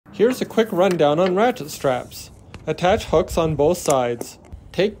Here's a quick rundown on ratchet straps. Attach hooks on both sides.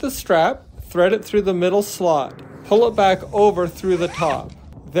 Take the strap, thread it through the middle slot. Pull it back over through the top.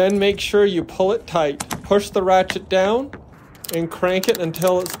 Then make sure you pull it tight. Push the ratchet down and crank it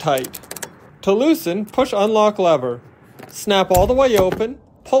until it's tight. To loosen, push unlock lever. Snap all the way open,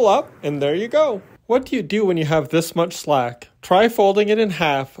 pull up, and there you go. What do you do when you have this much slack? Try folding it in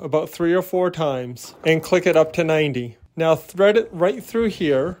half about 3 or 4 times and click it up to 90. Now thread it right through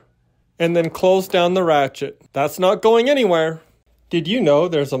here and then close down the ratchet. That's not going anywhere. Did you know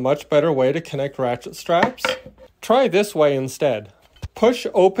there's a much better way to connect ratchet straps? Try this way instead. Push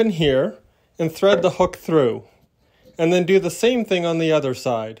open here and thread the hook through, and then do the same thing on the other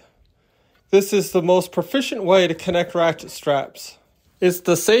side. This is the most proficient way to connect ratchet straps. It's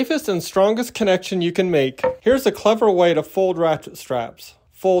the safest and strongest connection you can make. Here's a clever way to fold ratchet straps.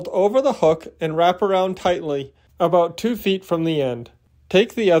 Fold over the hook and wrap around tightly, about 2 feet from the end.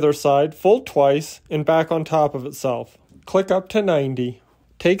 Take the other side, fold twice, and back on top of itself. Click up to 90.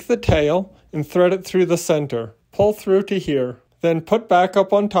 Take the tail and thread it through the center. Pull through to here. Then put back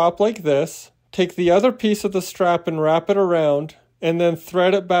up on top like this. Take the other piece of the strap and wrap it around, and then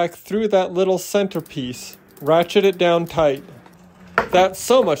thread it back through that little center piece. Ratchet it down tight. That's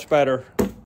so much better.